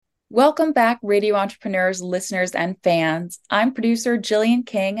Welcome back, radio entrepreneurs, listeners, and fans. I'm producer Jillian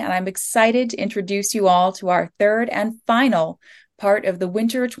King, and I'm excited to introduce you all to our third and final part of the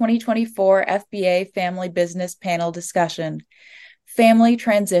Winter 2024 FBA Family Business Panel discussion. Family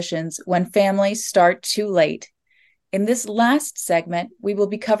transitions when families start too late. In this last segment, we will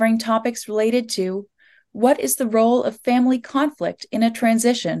be covering topics related to what is the role of family conflict in a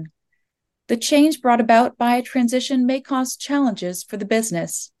transition? The change brought about by a transition may cause challenges for the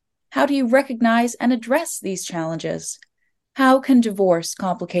business. How do you recognize and address these challenges? How can divorce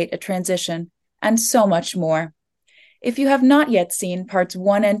complicate a transition? And so much more. If you have not yet seen parts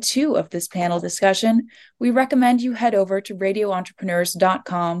 1 and 2 of this panel discussion, we recommend you head over to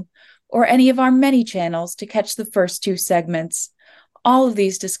radioentrepreneurs.com or any of our many channels to catch the first 2 segments. All of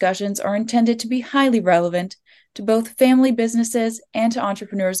these discussions are intended to be highly relevant to both family businesses and to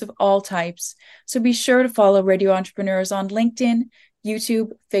entrepreneurs of all types. So be sure to follow Radio Entrepreneurs on LinkedIn, YouTube,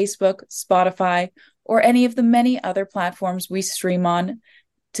 Facebook, Spotify, or any of the many other platforms we stream on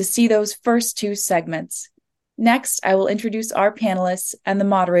to see those first 2 segments. Next, I will introduce our panelists and the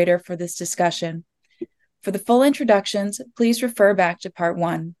moderator for this discussion. For the full introductions, please refer back to part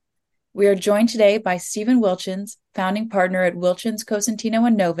 1. We are joined today by Stephen Wilchins, founding partner at Wilchins, Cosentino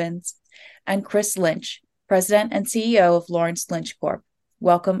 & Novins, and Chris Lynch, President and CEO of Lawrence Lynch Corp.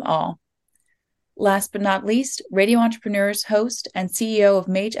 Welcome all. Last but not least, Radio Entrepreneurs host and CEO of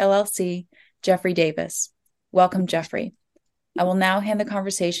Mage LLC, Jeffrey Davis. Welcome, Jeffrey. I will now hand the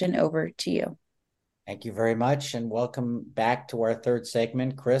conversation over to you. Thank you very much, and welcome back to our third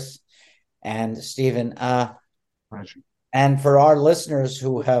segment, Chris and Stephen. And for our listeners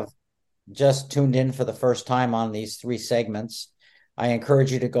who have just tuned in for the first time on these 3 segments, I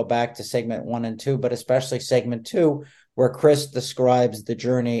encourage you to go back to segment 1 and 2, but especially segment 2, where Chris describes the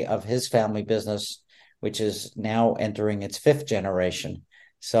journey of his family business, which is now entering its 5th generation.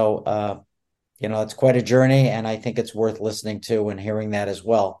 So, it's quite a journey, and I think it's worth listening to and hearing that as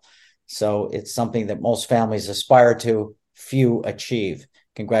well. So it's something that most families aspire to, few achieve.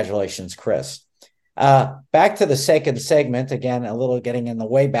 Congratulations, Chris. Back to the second segment, again, a little getting in the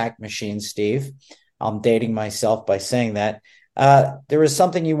Wayback Machine, Steve. I'm dating myself by saying that. There is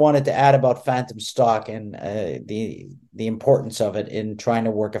something you wanted to add about phantom stock and the importance of it in trying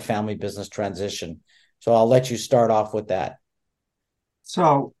to work a family business transition. So I'll let you start off with that.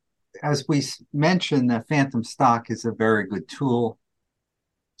 So as we mentioned, the phantom stock is a very good tool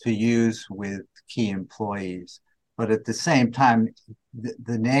to use with key employees. But at the same time,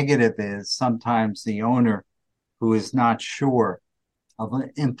 the negative is sometimes the owner who is not sure of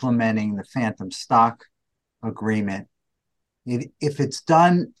implementing the phantom stock agreement. If it's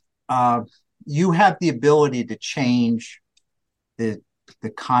done, you have the ability to change the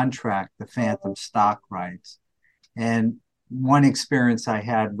contract, the phantom stock rights. And one experience I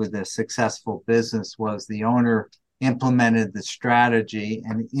had with a successful business was the owner implemented the strategy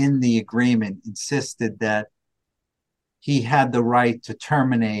and in the agreement insisted that he had the right to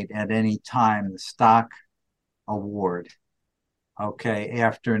terminate at any time the stock award,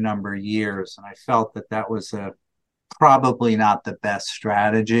 after a number of years. And I felt that was probably not the best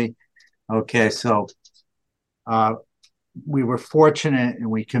strategy. So we were fortunate and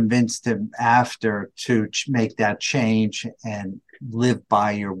we convinced him after to make that change and live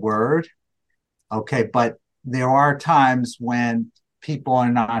by your word. But there are times when people are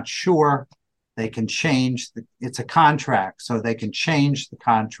not sure. They can change. It's a contract, so they can change the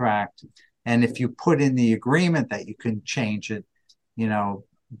contract. And if you put in the agreement that you can change it,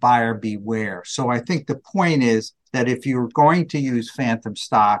 buyer beware. So I think the point is that if you're going to use phantom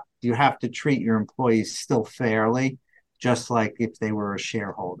stock, you have to treat your employees still fairly, just like if they were a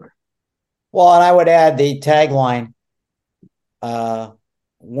shareholder. Well, and I would add the tagline,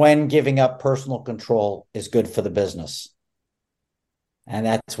 when giving up personal control is good for the business. And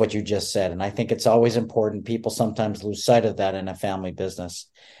that's what you just said. And I think it's always important. People sometimes lose sight of that in a family business.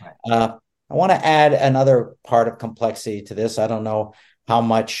 Right. I want to add another part of complexity to this. I don't know how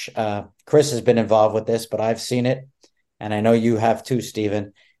much Chris has been involved with this, but I've seen it. And I know you have too,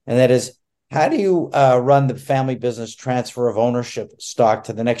 Stephen. And that is, how do you run the family business transfer of ownership stock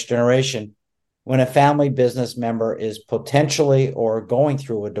to the next generation when a family business member is potentially or going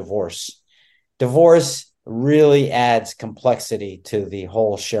through a divorce? Divorce really adds complexity to the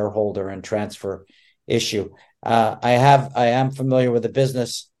whole shareholder and transfer issue. I am familiar with a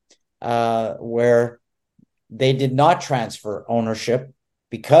business where they did not transfer ownership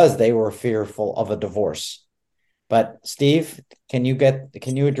because they were fearful of a divorce. But Steve, can you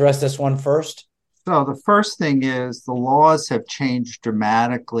address this one first? So the first thing is the laws have changed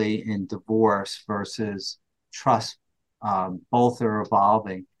dramatically in divorce versus trust. Both are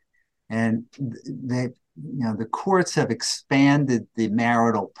evolving. And the courts have expanded the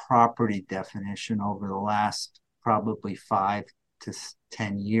marital property definition over the last probably 5 to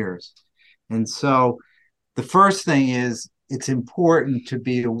 10 years. And so the first thing is, it's important to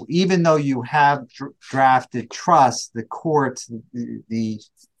be, even though you have drafted trusts, the courts, the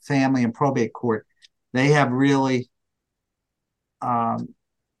family and probate court, they have really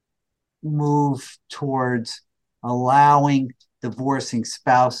moved towards allowing divorcing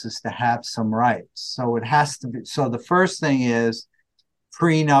spouses to have some rights. So it has to be. So the first thing is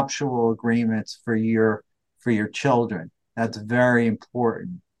prenuptial agreements for your children. That's very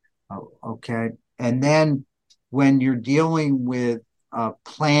important. Okay, and then when you're dealing with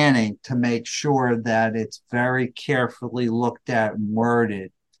planning, to make sure that it's very carefully looked at and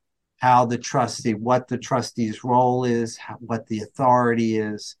worded, what the trustee's role is, what the authority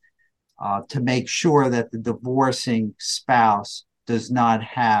is, to make sure that the divorcing spouse does not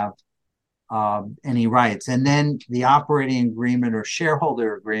have any rights. And then the operating agreement or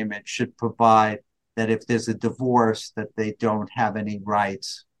shareholder agreement should provide that if there's a divorce, that they don't have any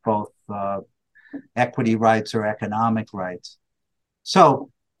rights, both equity rights or economic rights. So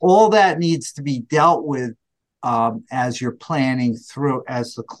all that needs to be dealt with as you're planning through,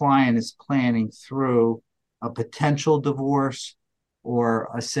 as the client is planning through a potential divorce or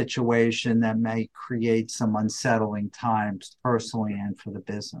a situation that may create some unsettling times personally and for the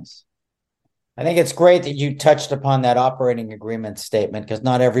business. I think it's great that you touched upon that operating agreement statement, because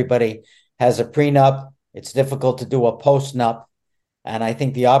not everybody has a prenup. It's difficult to do a postnup. And I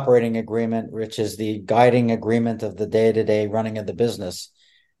think the operating agreement, which is the guiding agreement of the day-to-day running of the business,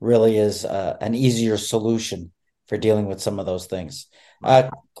 really is an easier solution for dealing with some of those things.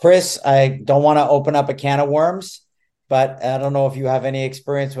 Chris, I don't want to open up a can of worms, but I don't know if you have any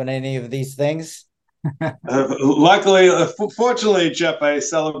experience with any of these things. Fortunately, Jeff, I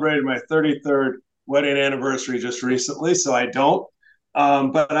celebrated my 33rd wedding anniversary just recently, so I don't.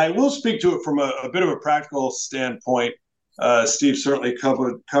 But I will speak to it from a bit of a practical standpoint. Steve certainly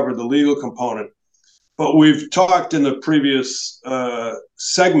covered the legal component, but we've talked in the previous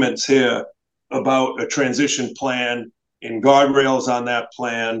segments here about a transition plan, and guardrails on that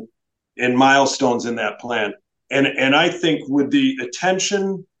plan, and milestones in that plan. And I think with the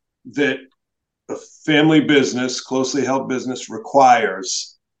attention that a family business, closely held business,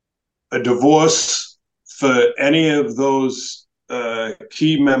 requires, a divorce for any of those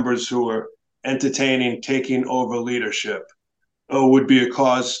key members who are taking over leadership would be a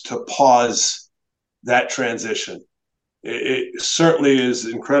cause to pause that transition. It certainly is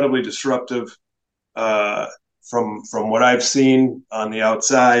incredibly disruptive from what I've seen on the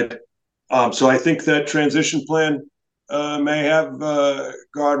outside. So I think that transition plan may have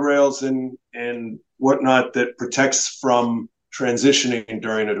guardrails and whatnot that protects from transitioning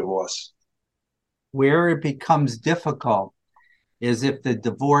during a divorce. Where it becomes difficult is if the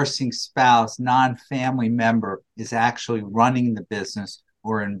divorcing spouse, non-family member, is actually running the business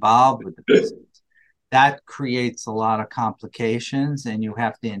or involved with the business. That creates a lot of complications, and you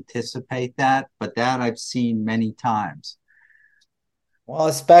have to anticipate that. But that I've seen many times. Well,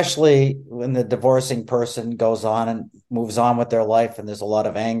 especially when the divorcing person goes on and moves on with their life, and there's a lot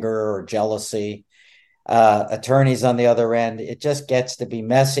of anger or jealousy. Attorneys on the other end, it just gets to be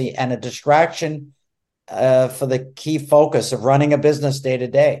messy and a distraction for the key focus of running a business day to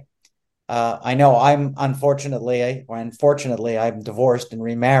day. I know unfortunately, I'm divorced and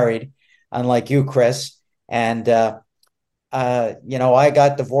remarried, unlike you, Chris. And, I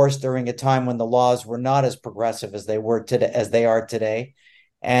got divorced during a time when the laws were not as progressive as they are today.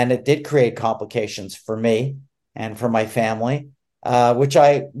 And it did create complications for me and for my family, which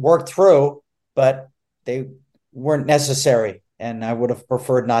I worked through, but they weren't necessary. And I would have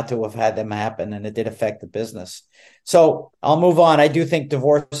preferred not to have had them happen, and it did affect the business. So I'll move on. I do think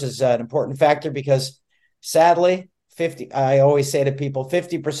divorce is an important factor because, sadly, I always say to people,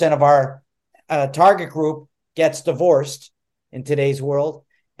 50% of our target group gets divorced in today's world.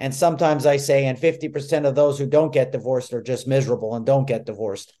 And sometimes I say, and 50% of those who don't get divorced are just miserable and don't get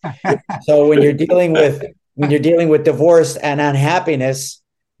divorced. So when you're dealing with divorce and unhappiness,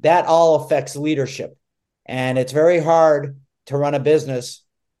 that all affects leadership. And it's very hard to run a business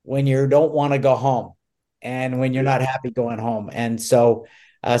when you don't want to go home and when you're not happy going home. And so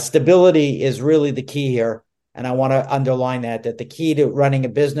stability is really the key here. And I want to underline that the key to running a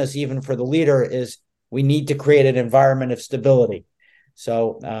business, even for the leader, is we need to create an environment of stability.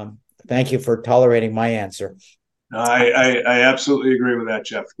 So thank you for tolerating my answer. I absolutely agree with that,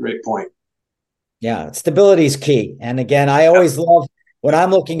 Jeff. Great point. Yeah, stability is key. And again, I always love, when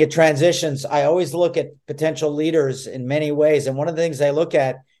I'm looking at transitions, I always look at potential leaders in many ways. And one of the things I look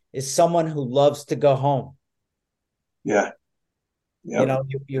at is someone who loves to go home. Yeah. You Yep. know,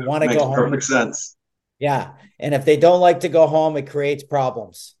 you want to Makes go home. perfect sense. Yeah. And if they don't like to go home, it creates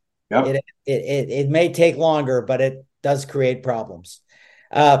problems. Yep. It may take longer, but it does create problems.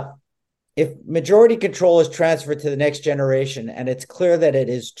 If majority control is transferred to the next generation and it's clear that it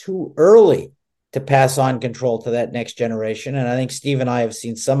is too early to pass on control to that next generation, and I think Steve and I have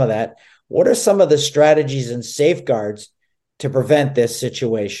seen some of that, what are some of the strategies and safeguards to prevent this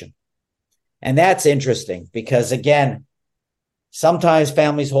situation? And that's interesting because, again, sometimes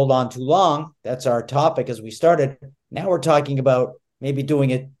families hold on too long. That's our topic as we started. Now we're talking about maybe doing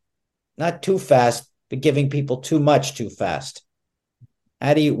it not too fast, but giving people too much too fast.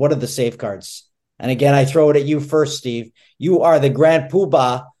 What are the safeguards? And again, I throw it at you first, Steve. You are the grand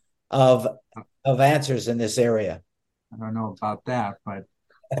poobah of answers in this area. I don't know about that, but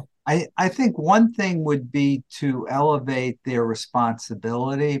I think one thing would be to elevate their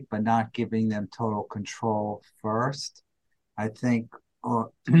responsibility, but not giving them total control first. I think,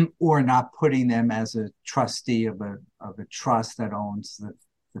 or not putting them as a trustee of a trust that owns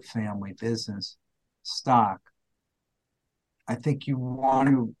the family business stock. I think you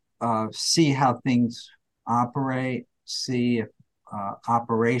want to see how things operate, see if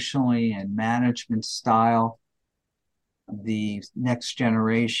operationally and management style the next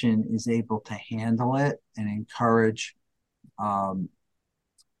generation is able to handle it and um,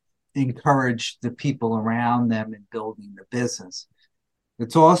 encourage the people around them in building the business.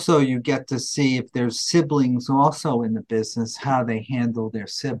 It's also, you get to see if there's siblings also in the business, how they handle their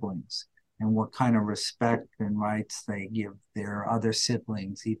siblings and what kind of respect and rights they give their other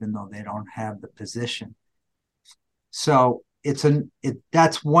siblings, even though they don't have the position. So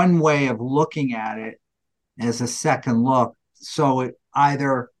that's one way of looking at it as a second look. So it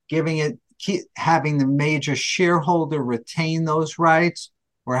either having the major shareholder retain those rights,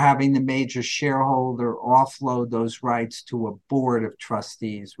 or having the major shareholder offload those rights to a board of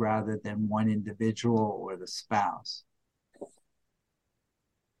trustees rather than one individual or the spouse.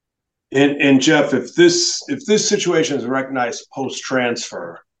 And Jeff, if this situation is recognized post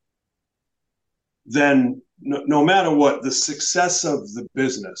transfer, then no matter what, the success of the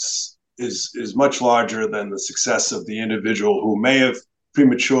business is much larger than the success of the individual who may have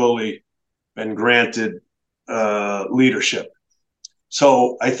prematurely been granted leadership.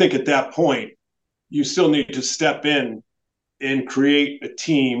 So I think at that point, you still need to step in and create a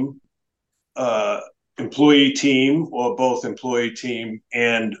team, employee team, or both employee team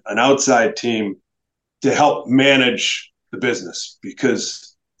and an outside team to help manage the business.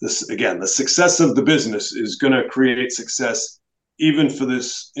 Because this, again, the success of the business is going to create success even for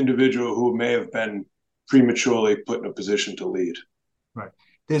this individual who may have been prematurely put in a position to lead. Right.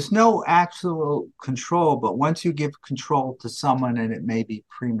 There's no actual control, but once you give control to someone and it may be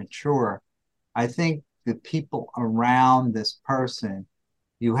premature, I think the people around this person,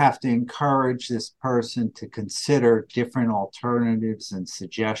 you have to encourage this person to consider different alternatives and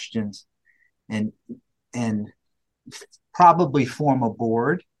suggestions and probably form a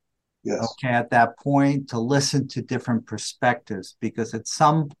board. Yes. Okay, at that point, to listen to different perspectives, because at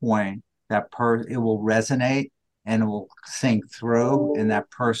some point it will resonate and it will sink through, and that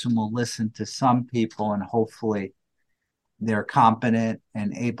person will listen to some people, and hopefully they're competent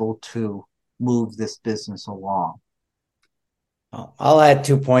and able to move this business along. I'll add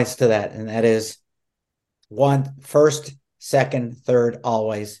 2 points to that, and that is one, first, second, third,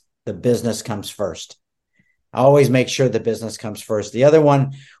 always the business comes first. I always make sure the business comes first. The other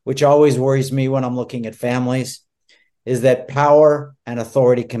one, which always worries me when I'm looking at families, is that power and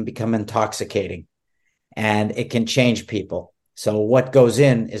authority can become intoxicating and it can change people. So what goes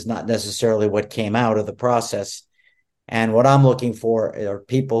in is not necessarily what came out of the process. And what I'm looking for are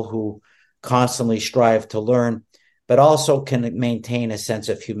people who constantly strive to learn, but also can maintain a sense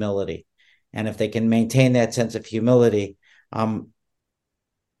of humility. And if they can maintain that sense of humility,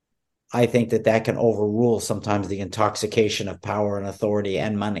 I think that can overrule sometimes the intoxication of power and authority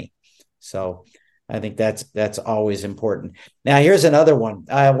and money. So I think that's always important. Now, here's another one.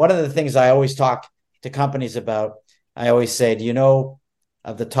 One of the things I always talk to companies about, I always say, do you know,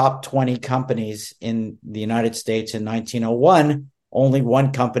 of the top 20 companies in the United States in 1901, only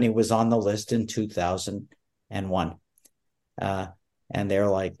one company was on the list in 2001. And they're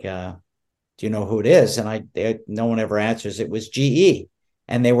like, do you know who it is? And no one ever answers. It was GE.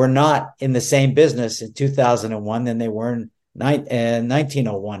 And they were not in the same business in 2001 than they were in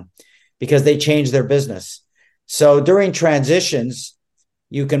 1901 because they changed their business. So during transitions,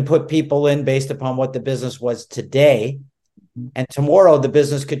 you can put people in based upon what the business was today. And tomorrow, the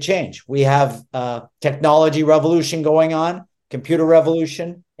business could change. We have technology revolution going on, computer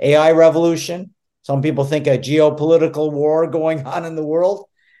revolution, AI revolution. Some people think a geopolitical war going on in the world.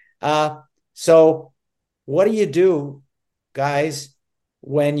 So what do you do, guys,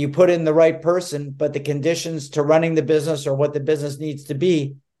 when you put in the right person, but the conditions to running the business or what the business needs to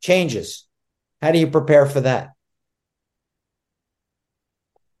be changes? How do you prepare for that?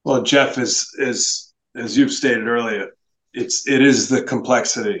 Well, Jeff, is as you've stated earlier, it is the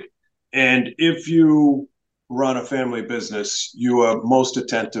complexity. And if you run a family business, you are most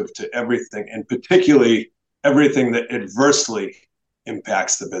attentive to everything, and particularly everything that adversely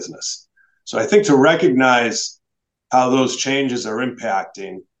impacts the business. So I think to recognize how those changes are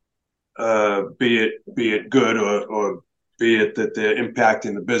impacting, be it good or be it that they're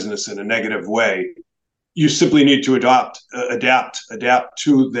impacting the business in a negative way, you simply need to adapt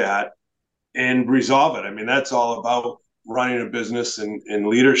to that and resolve it. I mean, that's all about running a business and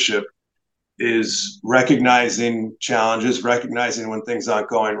leadership is recognizing challenges, recognizing when things aren't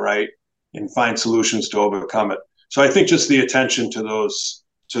going right, and find solutions to overcome it. So I think just the attention to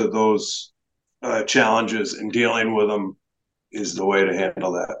those challenges and dealing with them is the way to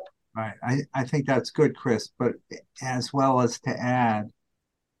handle that. Right. I think that's good, Chris, but as well as to add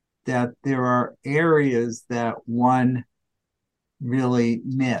that there are areas that one really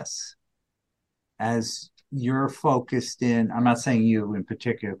miss as you're focused in. I'm not saying you in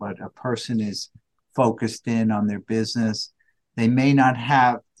particular, but a person is focused in on their business. They may not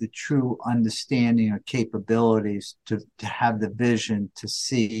have the true understanding or capabilities to have the vision to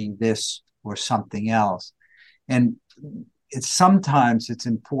see this or something else. And sometimes it's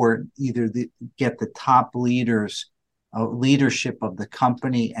important either to get the top leaders, leadership of the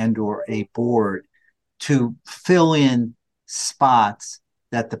company and or a board to fill in spots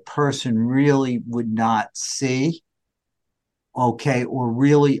that the person really would not see, okay, or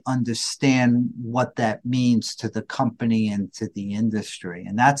really understand what that means to the company and to the industry.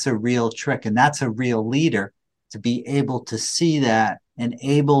 And that's a real trick, and that's a real leader to be able to see that and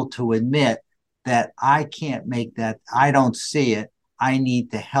able to admit that I can't make that, I don't see it, I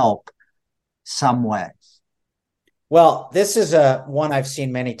need to help some way. Well, this is one I've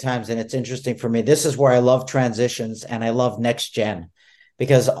seen many times, and it's interesting for me. This is where I love transitions and I love next gen,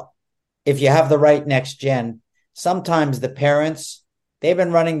 because if you have the right next gen, sometimes the parents, they've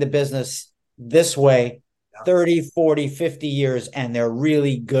been running the business this way 30, 40, 50 years, and they're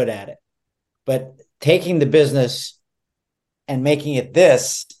really good at it. But taking the business and making it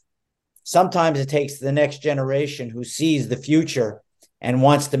this, sometimes it takes the next generation who sees the future and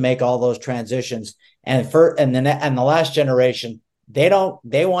wants to make all those transitions. And the last generation, they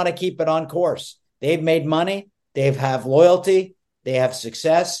want to keep it on course. They've made money, they have loyalty, they have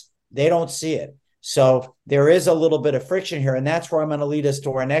success. They don't see it. So there is a little bit of friction here. And that's where I'm going to lead us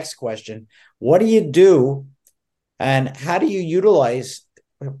to our next question. What do you do and how do you utilize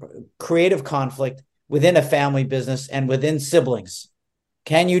creative conflict within a family business and within siblings?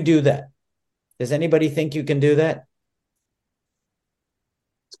 Can you do that? Does anybody think you can do that?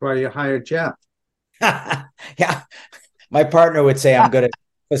 That's why you hired Jeff. Yeah. My partner would say I'm good at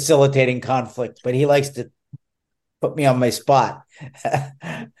facilitating conflict, but he likes to put me on my spot.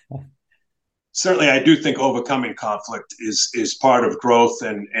 Certainly, I do think overcoming conflict is part of growth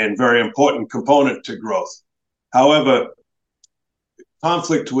and very important component to growth. However,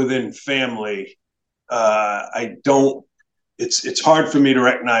 conflict within family, I don't. It's hard for me to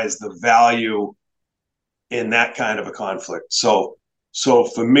recognize the value in that kind of a conflict. So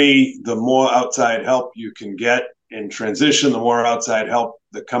for me, the more outside help you can get in transition, the more outside help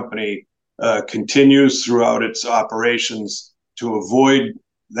the company continues throughout its operations to avoid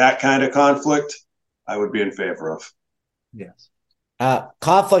that kind of conflict, I would be in favor of. Yes.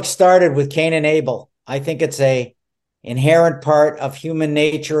 Conflict started with Cain and Abel. I think it's a inherent part of human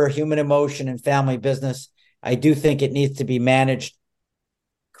nature, human emotion, and family business. I do think it needs to be managed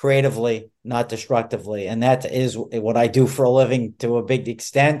creatively, not destructively. And that is what I do for a living to a big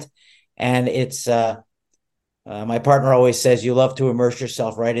extent. And it's my partner always says, you love to immerse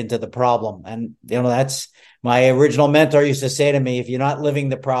yourself right into the problem. And, that's my original mentor used to say to me, if you're not living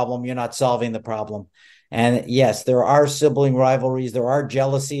the problem, you're not solving the problem. And yes, there are sibling rivalries. There are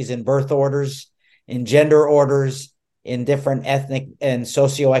jealousies in birth orders, in gender orders, in different ethnic and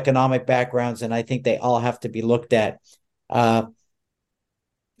socioeconomic backgrounds. And I think they all have to be looked at.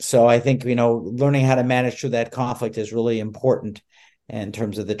 So I think, learning how to manage through that conflict is really important in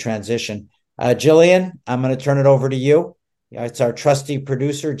terms of the transition. Jillian, I'm going to turn it over to you. It's our trusty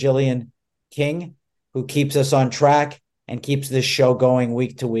producer, Jillian King, who keeps us on track and keeps this show going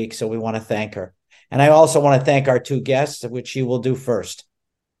week to week. So we want to thank her. And I also want to thank our two guests, which she will do first.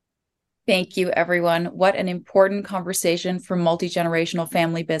 Thank you, everyone. What an important conversation for multi-generational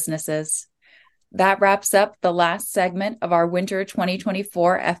family businesses. That wraps up the last segment of our Winter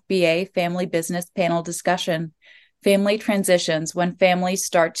 2024 FBA Family Business Panel discussion, Family Transitions When Families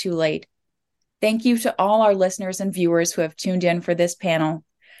Start Too Late. Thank you to all our listeners and viewers who have tuned in for this panel.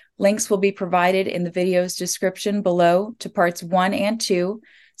 Links will be provided in the video's description below to parts 1 and 2,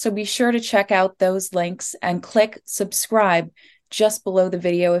 so be sure to check out those links and click subscribe just below the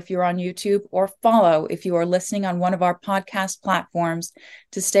video if you're on YouTube, or follow if you are listening on one of our podcast platforms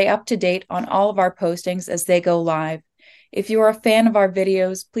to stay up to date on all of our postings as they go live. If you are a fan of our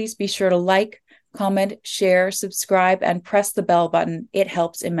videos, please be sure to like, comment, share, subscribe, and press the bell button. It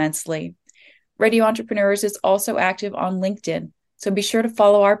helps immensely. Radio Entrepreneurs is also active on LinkedIn, so be sure to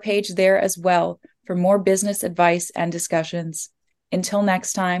follow our page there as well for more business advice and discussions. Until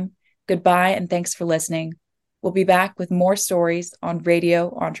next time, goodbye and thanks for listening. We'll be back with more stories on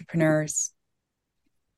Radio Entrepreneurs.